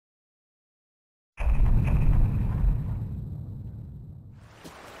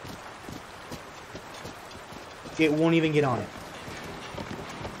It won't even get on it.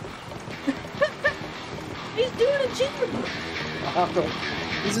 He's doing a jig.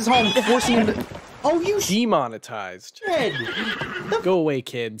 This is how I'm forcing him to... Oh, you Demonetized. shit! Go away,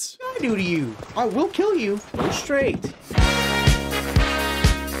 kids. What did I do to you? I will kill you. Go straight.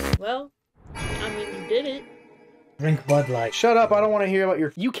 Well, I mean, you did it. Drink Bud Light. Shut up, I don't want to hear about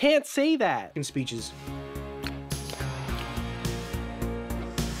your You can't say that. f***ing speeches.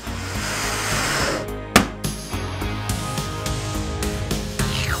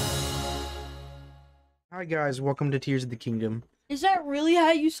 Hi guys, welcome to Tears of the Kingdom. Is that really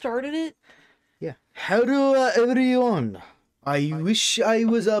how you started it? Yeah. Hello everyone. I wish I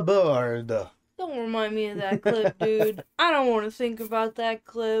was a bird. Don't remind me of that clip, dude. I don't want to think about that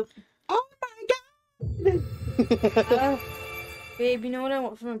clip. Oh my god! Babe, you know what I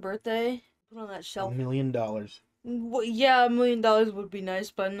want for my birthday? Put on that shelf. $1 million. Well, yeah, $1 million would be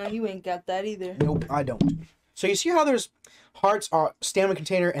nice, but no, you ain't got that either. Nope, I don't. So you see how there's hearts, stamina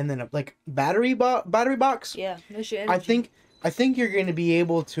container, and then a like battery box? Yeah, no shit. Energy. I think you're going to be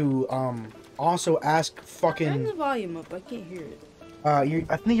able to also ask fucking. Turn the volume up. I can't hear it.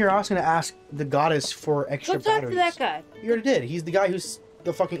 I think you're also going to ask the goddess for extra Go talk batteries. to that guy. You already did. He's the guy who's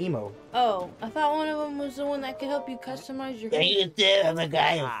the fucking emo. Oh, I thought one of them was the one that could help you customize your. Yeah, you did. I'm the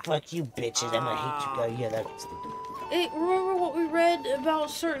guy who fuck you bitches. I'm gonna hate you. Yeah, that's the dude. Hey, remember what we read about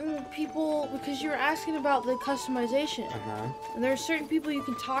certain people, because you were asking about the customization. And there are certain people you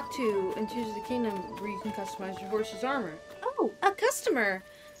can talk to in Tears of the Kingdom where you can customize your horse's armor. Oh, a customer.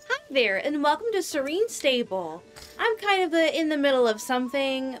 Hi there, and welcome to Serene Stable. I'm kind of in the middle of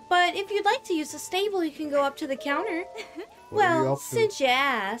something, but if you'd like to use the stable, you can go up to the counter. Well, since you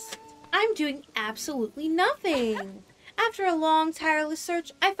asked, I'm doing absolutely nothing. After a long, tireless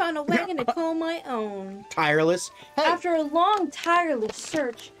search, I found a wagon to call my own. Tireless? Hey. After a long, tireless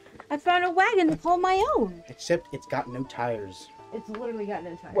search, I found a wagon to call my own. Except it's got no tires. It's literally got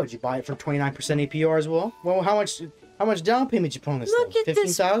no tires. What, did you buy it for 29% APR as well? Well, how much down payment you put on this Look thing? at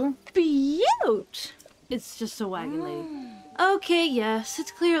this 15,000? beaut. It's just a wagon, lady. Okay, yes,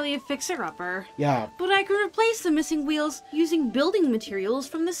 it's clearly a fixer-upper. Yeah. But I could replace the missing wheels using building materials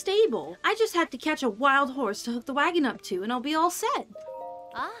from the stable. I just had to catch a wild horse to hook the wagon up to, and I'll be all set.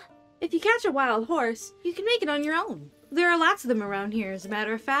 If you catch a wild horse, you can make it on your own. There are lots of them around here, as a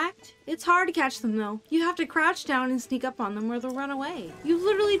matter of fact. It's hard to catch them, though. You have to crouch down and sneak up on them or they'll run away. You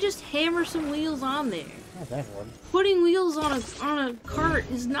literally just hammer some wheels on there. Not that hard. Putting wheels on a cart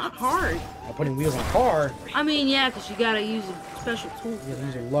is not hard. Putting wheels on a car? I mean, yeah, because you gotta use a special tool. You have to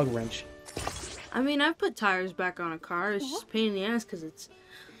use a lug wrench. I mean, I've put tires back on a car. It's just a pain in the ass because it's...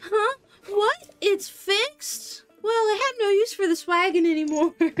 Huh? What? It's fixed? Well, I have no use for this wagon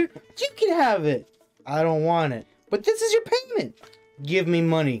anymore. You can have it. I don't want it. But this is your payment. Give me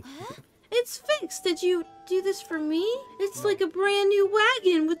money. It's fixed. Did you do this for me? It's like a brand new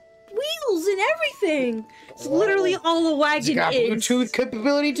wagon with wheels and everything. It's literally all a wagon Has it got is. Bluetooth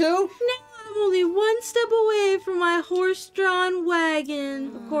capability too? Now I'm only one step away from my horse-drawn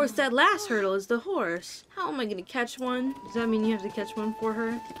wagon. Of course, that last hurdle is the horse. How am I gonna catch one? Does that mean you have to catch one for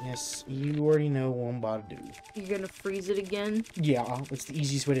her? Yes, you already know what I'm about to do. You're gonna freeze it again? Yeah, it's the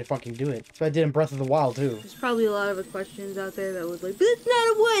easiest way to fucking do it. So I did in Breath of the Wild too. There's probably a lot of questions out there that would like, but it's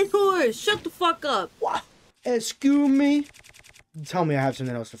not a white horse! Shut the fuck up! What? Excuse me? Tell me I have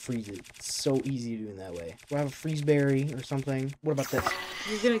something else to freeze it. It's so easy to do it that way. Do I have a freeze berry or something? What about this?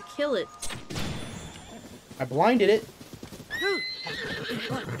 You're gonna kill it. I blinded it.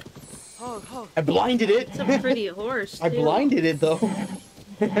 I blinded it. It's a pretty horse, too. I blinded it though.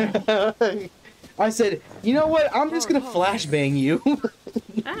 I said, you know what? I'm just gonna flashbang you.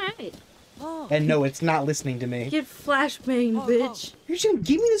 Alright. And no, it's not listening to me. Get flashbanged, bitch. You're just gonna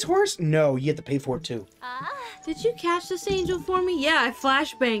give me this horse? No, you have to pay for it too. Did you catch this angel for me? Yeah, I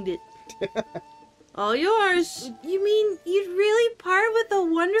flashbanged it. All yours. You mean you'd really part with a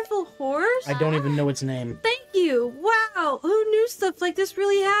wonderful horse? I don't even know its name. Thank you. Wow, who knew stuff like this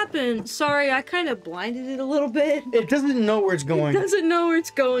really happened? Sorry, I kind of blinded it a little bit. It doesn't know where it's going. It doesn't know where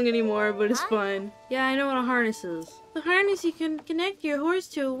it's going anymore, but it's fine. Yeah, I know what a harness is. The harness you can connect your horse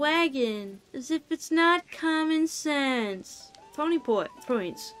to a wagon. As if it's not common sense. Phony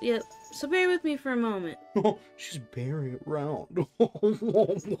points. Yep. So bear with me for a moment. She's bearing it round.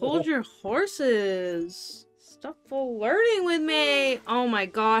 Hold your horses. Stop flirting with me. Oh my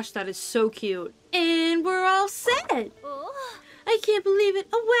gosh, that is so cute. And we're all set. I can't believe it.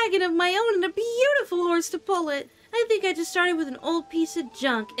 A wagon of my own and a beautiful horse to pull it. I think I just started with an old piece of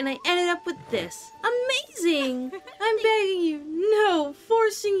junk and I ended up with this. Amazing. I'm begging you, no,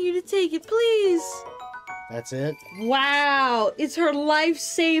 forcing you to take it, please. That's it? Wow, it's her life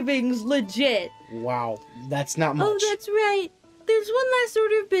savings, legit. Wow, that's not much. Oh, that's right. There's one last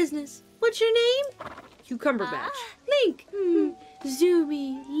order of business. What's your name? Cucumberbatch. Link.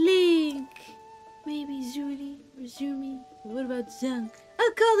 Zoomy. Link. Maybe Zooly or Zoomy. What about Zunk?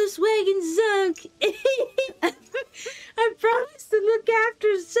 I'll call this wagon Zunk. I promise to look after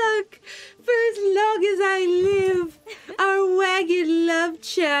Zunk for as long as I live. Our wagon love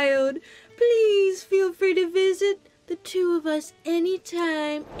child. Please feel free to visit the two of us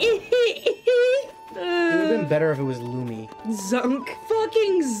anytime. It would have been better if it was Lumi. Zunk.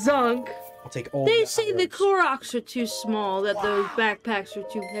 Fucking Zunk. I'll take all They the say the items. Koroks are too small, that those backpacks are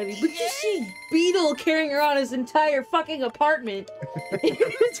too heavy. But you see Beetle carrying around his entire fucking apartment in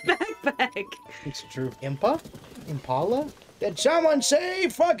his backpack. It's true. Impala? Did someone say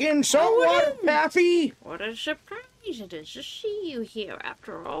fucking saltwater taffy? What a surprise it is to see you here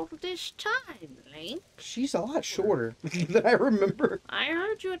after all this time, Link. She's a lot shorter than I remember. I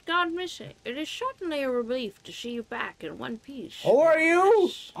heard you had gone missing. It is certainly a relief to see you back in one piece. Who are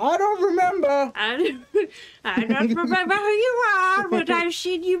you? I don't remember. I don't remember who you are, but I've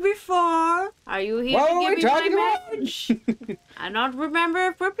seen you before. Are you here What to were give we me talking my about? message? I don't remember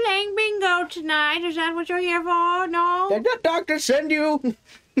if we're playing bingo tonight. Is that what you're here for? No? Did the doctor send you?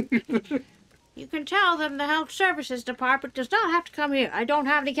 You can tell them the health services department does not have to come here. I don't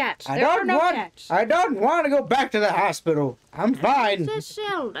have any cats. I There are don't no want. cats. I don't want to go back to the hospital. I'm fine. This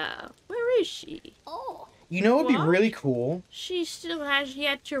Zelda. Where is she? You know, it'd be What? really cool. She still has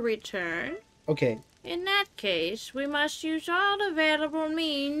yet to return. Okay, In that case, we must use all available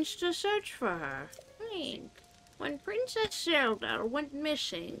means to search for her. Link, when Princess Zelda went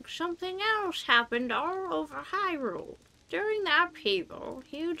missing, something else happened all over Hyrule. During the upheaval,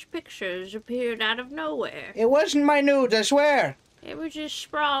 huge pictures appeared out of nowhere. it wasn't my nudes, I swear. Images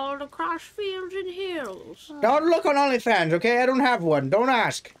sprawled across fields and hills. Don't look on OnlyFans, okay? I don't have one. Don't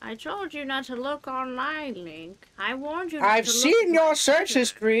ask. I told you not to look online, Link. I warned you not I've to look seen your much search further.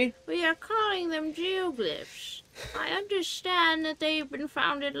 history. We are calling them geoglyphs. I understand that they've been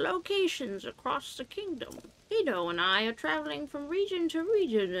found in locations across the kingdom. Ito and I are traveling from region to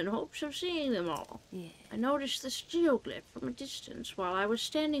region in hopes of seeing them all. Yeah. I noticed this geoglyph from a distance while I was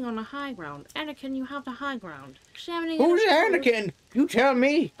standing on the high ground. Anakin, you have the high ground. Examining it Who's up close- Anakin? You tell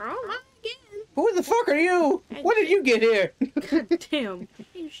me. Oh, hi again. Who the fuck are you? When did you get here? God damn.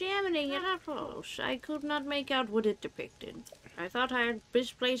 Examining it up close, I could not make out what it depicted. I thought I had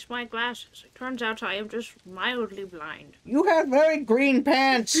misplaced my glasses. It turns out I am just mildly blind. You have very green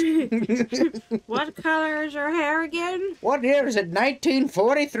pants. What color is her hair again? What year is it?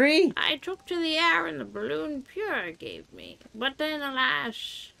 1943? I took to the air in the balloon Pure gave me. But then,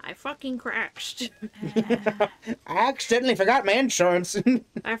 alas, I fucking crashed. I accidentally forgot my insurance.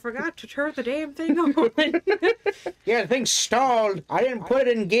 I forgot to turn the damn thing on. Yeah, the thing stalled. I didn't put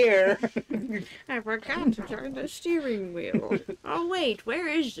it in gear. I forgot to turn the steering wheel. Oh, wait, where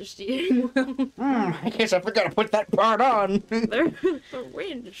is the steering wheel? I guess I forgot to put that part on. The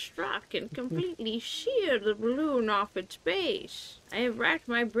wind struck and completely sheared the balloon off its base. I have racked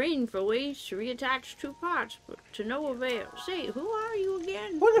my brain for ways to reattach two parts, but to no avail. Say, who are you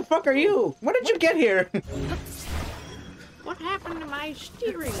again? Who the fuck are you? When did you get here? What happened to my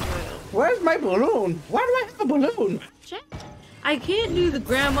steering wheel? Where's my balloon? Why do I have a balloon? Check. I can't do the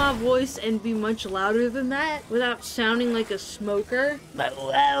grandma voice and be much louder than that without sounding like a smoker. But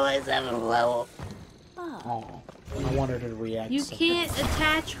what was that? Oh, I want her to react. You can't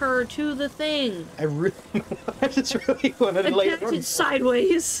attach her to the thing. I just really want to Attach it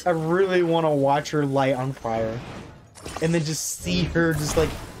sideways. I really want to watch her light on fire, and then just see her just like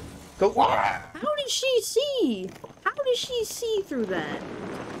go. Wah! How did she see? How did she see through that?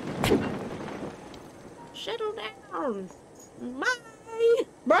 Settle down. Bye.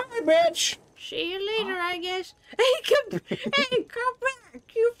 Bye, bitch. See you later, I guess. Hey, come back.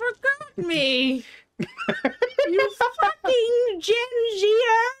 You forgot me. You fucking Gen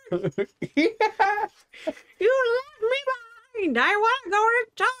Zer. You left me behind. I want to go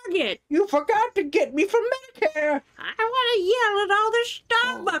to Target. You forgot to get me from Medicare. I want to yell at all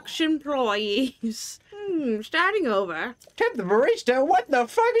the Starbucks employees. Starting over. Tip the barista. What the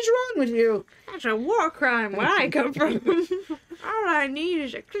fuck is wrong with you? That's a war crime where I come from. All I need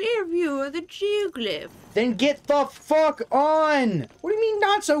is a clear view of the geoglyph. Then get the fuck on. What do you mean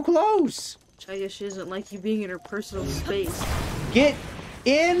not so close? I guess she doesn't like you being in her personal space. Get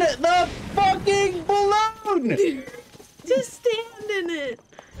in the fucking balloon. Just stand in it.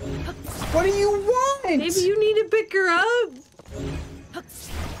 What do you want? Maybe you need to pick her up.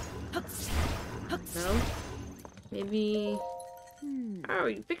 No? Maybe... Oh,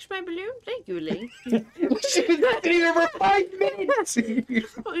 you fixed my balloon? Thank you, Link. She's been sitting here for 5 minutes.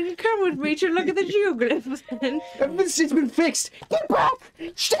 Well, you come with me to look at the geoglyphs then. It's been fixed. Get back!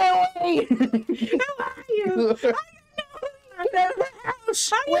 Stay away! Who are you? Get out of the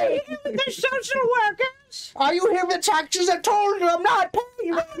house! Are you here with the social workers? Are you here with the taxes? I told you I'm not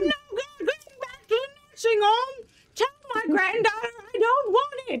paying them. I'm not going back to the nursing home. Tell my granddaughter I don't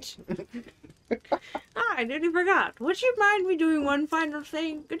want it. I nearly forgot. Would you mind me doing one final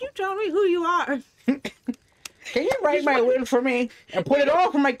thing? Could you tell me who you are? Can you write my will for me and put it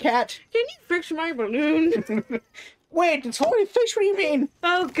all for my cat? Can you fix my balloon? Wait, it's already fixed. What do you mean?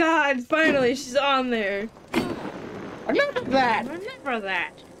 Oh God! Finally, she's on there. Enough of that. Remember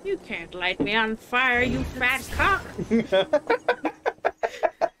that. You can't light me on fire, you fat cock.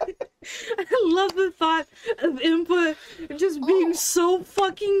 I love the thought of Impa just being so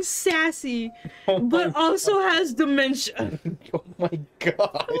fucking sassy, but also has dementia. Oh my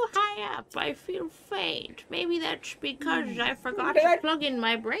god. So high up, I feel faint. Maybe that's because I forgot to plug in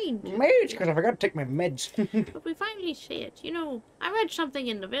my brain. Maybe it's because I forgot to take my meds. But we finally see it. You know, I read something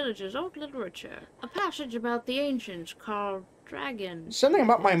in the village's old literature. A passage about the ancients called dragons. Something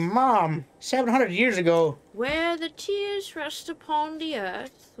about my mom 700 years ago. Where the tears rest upon the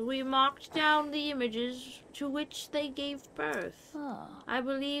earth, we marked down the images to which they gave birth. I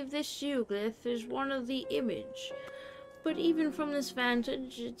believe this geoglyph is one of the image, but even from this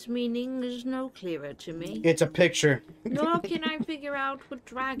vantage, its meaning is no clearer to me. It's a picture. Nor can I figure out what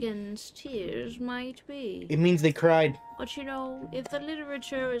dragons' tears might be. It means they cried. But you know, if the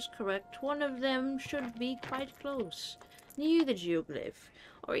literature is correct, one of them should be quite close, near the geoglyph,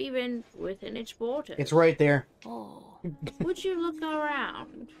 or even within its border. It's right there. Oh. Would you look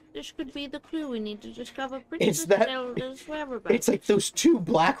around? This could be the clue we need to discover Princess Zelda's whereabouts. It's like those two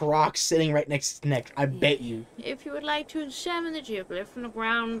black rocks sitting right next to its neck. I bet you. If you would like to examine the geoglyph from the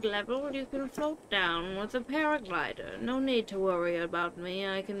ground level, you can float down with a paraglider. No need to worry about me.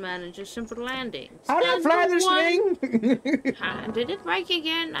 I can manage a simple landing. How do I fly this thing? Did it break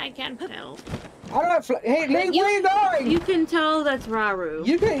again? I can't tell. How do I fly? Hey, Link, where are you going? You can tell that's Raru.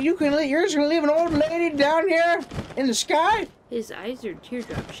 You're just gonna leave an old lady down here in the sky? His eyes are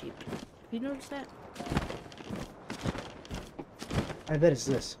teardrop shaped. Have you noticed that? I bet it's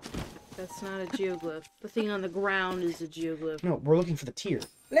this. That's not a geoglyph. The thing on the ground is a geoglyph. No, we're looking for the tear.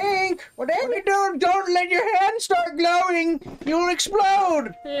 Link, whatever you do, don't let your hand start glowing. You'll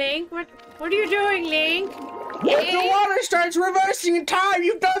explode. Link, what are you doing, Link? If the water starts reversing in time,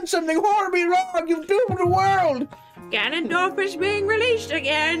 you've done something horribly wrong. You've doomed the world. Ganondorf is being released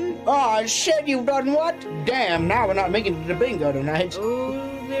again. Oh shit, you've done what? Damn, now we're not making it to bingo tonight. Oh,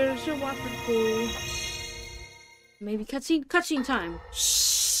 there's a water pool. Maybe cutscene time.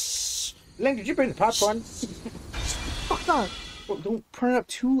 Shh. Link, did you bring the popcorn? Fuck up. Well, don't turn it up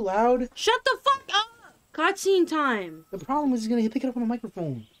too loud. Shut the fuck up. Cutscene time. The problem is he's gonna pick it up on the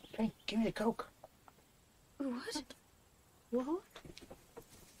microphone. Hey, give me the Coke. What? What?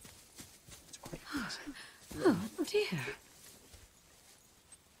 Oh, dear.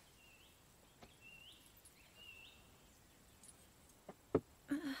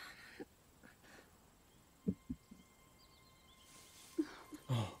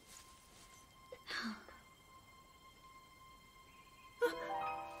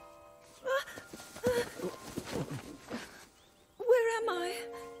 Where am I?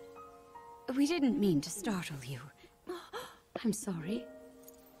 We didn't mean to startle you. I'm sorry.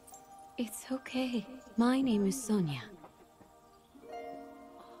 It's okay. My name is Sonia.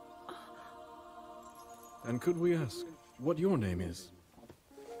 And could we ask what your name is?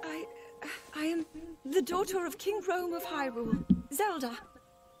 I am the daughter of King Rome of Hyrule, Zelda.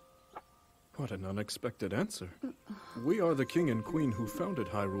 What an unexpected answer. We are the king and queen who founded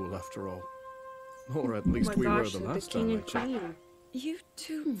Hyrule, after all. Or at least we were the last time I checked. You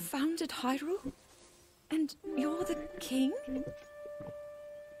two founded Hyrule? And you're the king?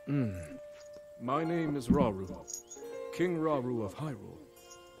 My name is Raru, King Raru of Hyrule.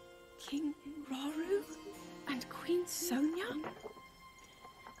 King Raru? And Queen Sonia?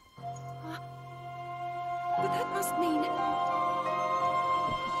 But that must mean...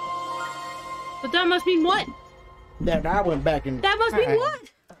 But that must mean what? That I went back in. That must mean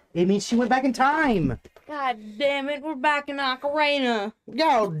what? It means she went back in time. God damn it, we're back in Ocarina.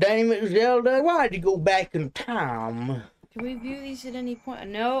 God damn it, Zelda. Why'd you go back in time? Can we view these at any point?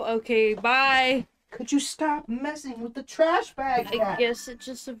 No? Okay, bye. Could you stop messing with the trash bag? I guess it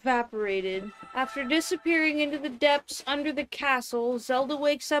just evaporated. After disappearing into the depths under the castle, Zelda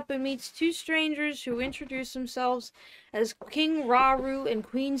wakes up and meets two strangers who introduce themselves as King Raru and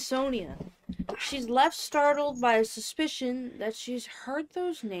Queen Sonia. She's left startled by a suspicion that she's heard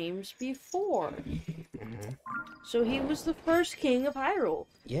those names before. So he was the first king of Hyrule.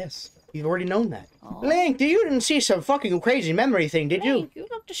 Yes. You've already known that. Oh. Link, you didn't see some fucking crazy memory thing, did you? Link, you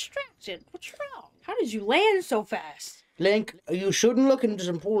look distracted. What's wrong? How did you land so fast? Link, you shouldn't look into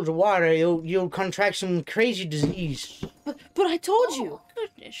some pools of water. You'll contract some crazy disease. But I told you.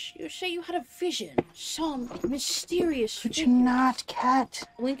 Goodness, you say you had a vision. Some mysterious figure. not, cat.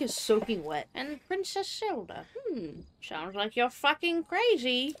 Link is soaking wet. And Princess Zelda. Sounds like you're fucking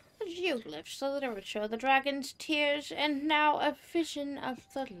crazy. The geoglyphs, the literature, the dragon's tears, and now a vision of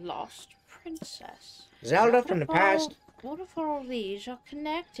the lost princess. Zelda from the past. What if all these are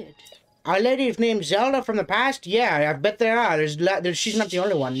connected? Our lady's named Zelda from the past? Yeah, I bet there are. She's not the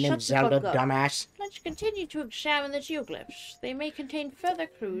only one named Zelda, dumbass. Let's continue to examine the geoglyphs. They may contain further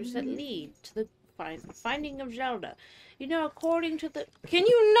clues that lead to the finding of Zelda. You know, according to the... Can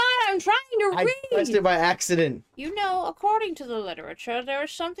you not? I'm trying to read! I pressed it by accident. You know, according to the literature, there is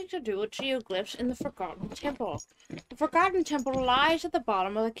something to do with geoglyphs in the Forgotten Temple. The Forgotten Temple lies at the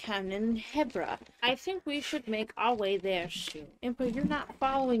bottom of the canyon in Hebra. I think we should make our way there soon. Impa, you're not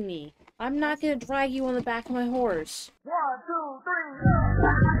following me. I'm not gonna drag you on the back of my horse. 1, 2, 3,